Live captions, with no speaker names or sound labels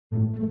Hi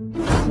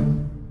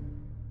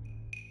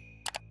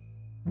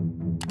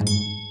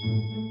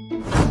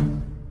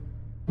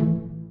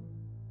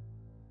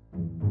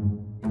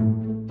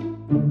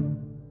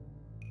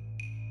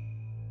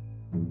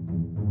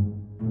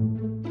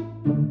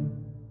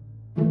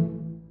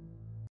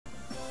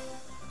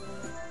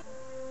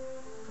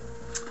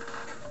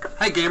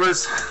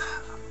gamers,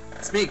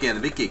 it's me again,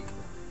 the Big Geek.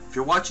 If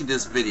you're watching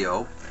this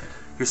video,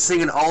 you're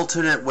seeing an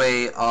alternate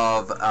way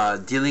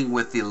of dealing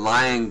with the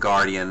Lion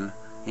Guardian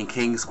in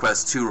King's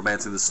Quest II: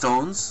 Romancing the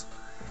Stones,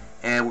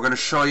 and we're going to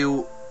show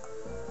you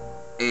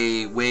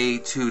a way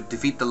to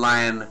defeat the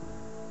lion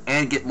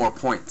and get more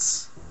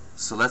points.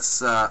 So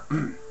let's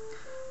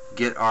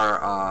get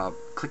our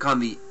click on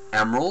the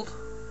emerald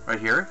right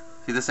here.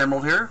 See this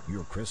emerald here?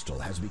 Your crystal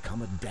has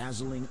become a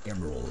dazzling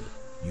emerald.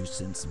 You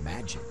sense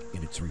magic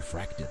in its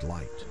refracted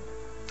light.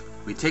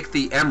 We take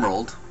the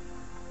emerald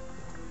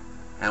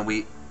and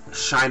we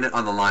shine it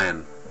on the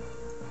lion.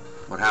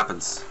 What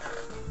happens?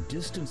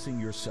 Distancing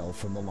yourself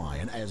from the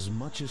lion as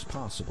much as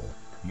possible,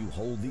 you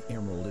hold the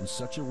emerald in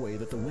such a way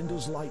that the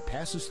window's light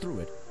passes through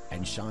it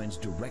and shines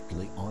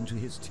directly onto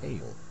his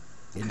tail.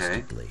 Okay.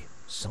 Instantly,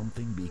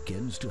 something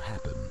begins to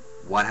happen.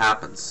 What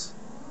happens?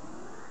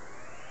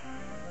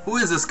 Who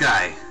is this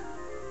guy?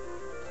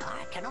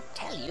 I cannot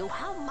tell you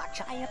how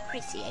much I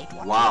appreciate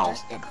what Wow. you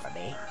just did for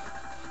me.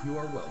 You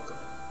are welcome.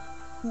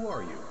 Who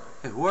are you?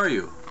 Hey, who are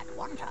you? At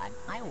one time,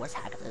 I was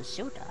Hagatha's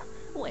suitor,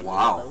 when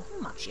Wow. we were both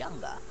much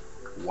younger.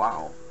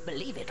 Wow.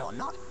 Believe it or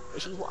not,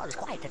 she was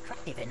quite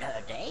attractive in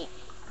her day.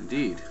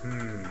 Indeed.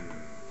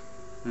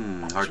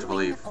 But Hard to during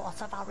believe. the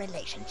course of our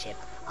relationship,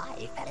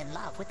 I fell in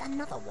love with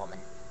another woman.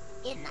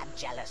 In that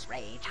jealous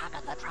rage,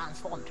 Hagatha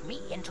transformed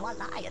me into a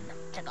lion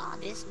to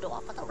guard this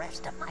door for the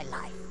rest of my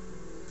life.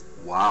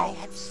 I Wow.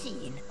 have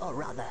seen, or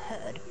rather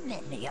heard,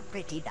 many a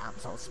pretty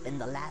damsel spend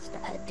the last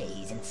of her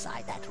days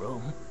inside that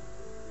room.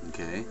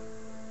 Okay.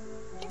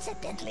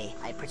 Incidentally,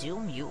 I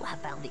presume you have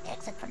found the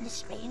exit from this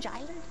strange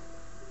island?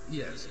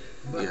 Yes,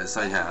 but Yes,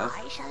 I have.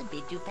 I shall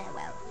bid you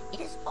farewell.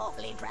 It is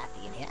awfully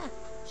drafty in here.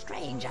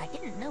 Strange, I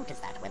didn't notice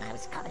that when I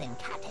was covered in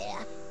cat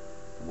hair.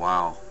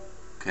 Wow.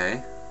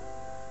 Okay.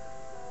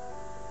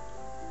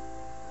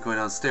 Going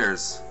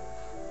downstairs.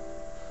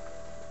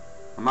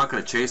 I'm not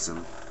gonna chase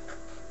him.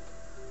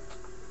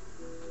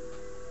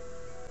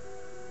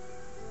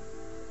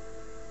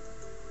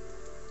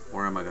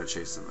 Or am I gonna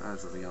chase him?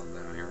 There's nothing else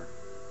down here.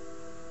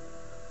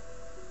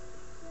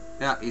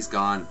 Yeah, he's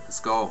gone. Let's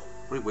go.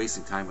 What are we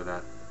wasting time with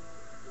that?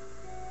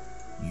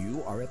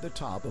 You are at the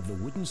top of the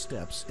wooden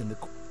steps in the...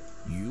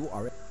 You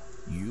are...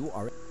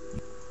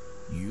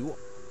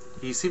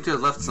 He seemed to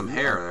have left some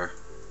hair there.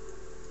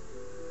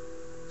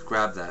 Let's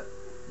grab that.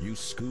 You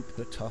scoop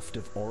the tuft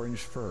of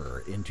orange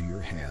fur into your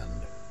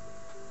hand.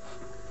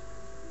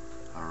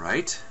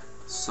 Alright.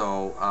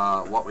 So,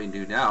 what we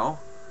do now,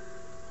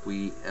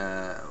 we,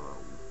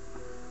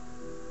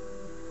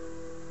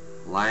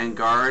 Lion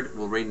Guard,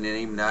 we'll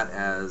rename that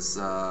as,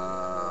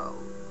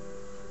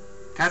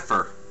 Cat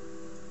Fur.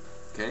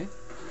 Okay.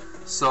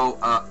 So,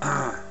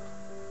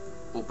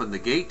 open the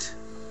gate.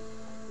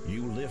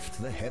 You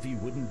lift the heavy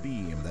wooden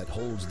beam that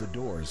holds the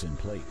doors in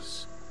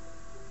place.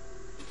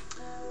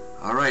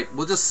 Alright,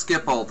 we'll just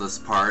skip all this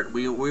part.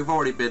 We've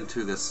already been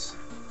to this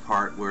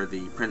part where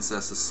the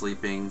princess is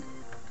sleeping.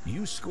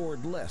 You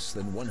scored less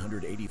than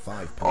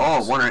 185 points.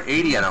 Oh,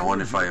 180 out of Play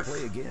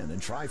 105. again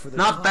and try for the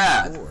Not top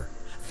bad. score.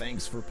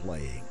 Thanks for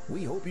playing.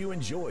 We hope you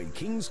enjoyed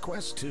King's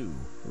Quest II: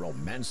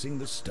 Romancing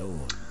the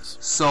Stones.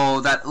 So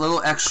that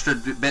little extra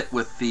bit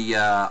with the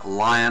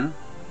lion,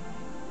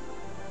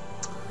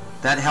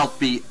 that helped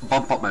me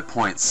bump up my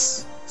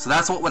points. So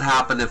that's what would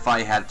happen if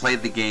I had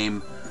played the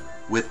game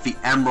with the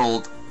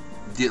emerald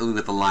dealing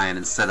with the lion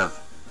instead of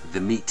the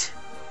meat.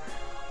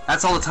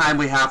 That's all the time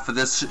we have for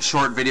this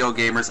short video,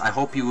 gamers. I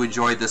hope you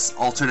enjoyed this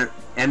alternate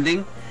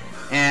ending,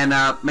 and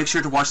make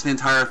sure to watch the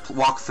entire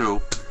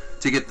walkthrough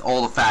to get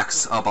all the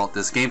facts about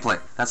this gameplay.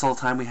 That's all the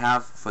time we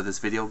have for this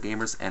video,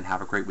 gamers, and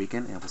have a great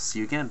weekend, and we'll see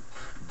you again.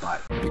 Bye.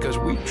 Because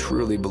we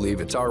truly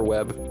believe it's our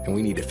web and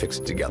we need to fix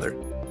it together.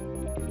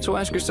 So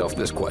ask yourself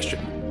this question: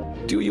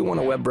 do you want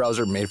a web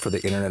browser made for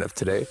the internet of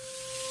today?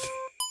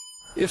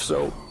 If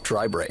so,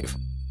 try Brave.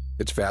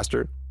 It's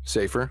faster,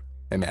 safer,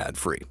 and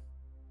ad-free.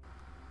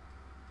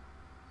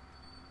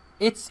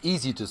 It's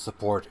easy to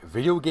support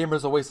Video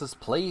Gamers Oasis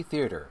Play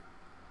Theater.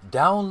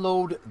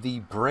 Download the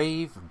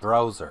Brave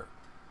browser.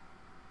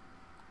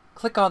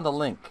 Click on the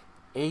link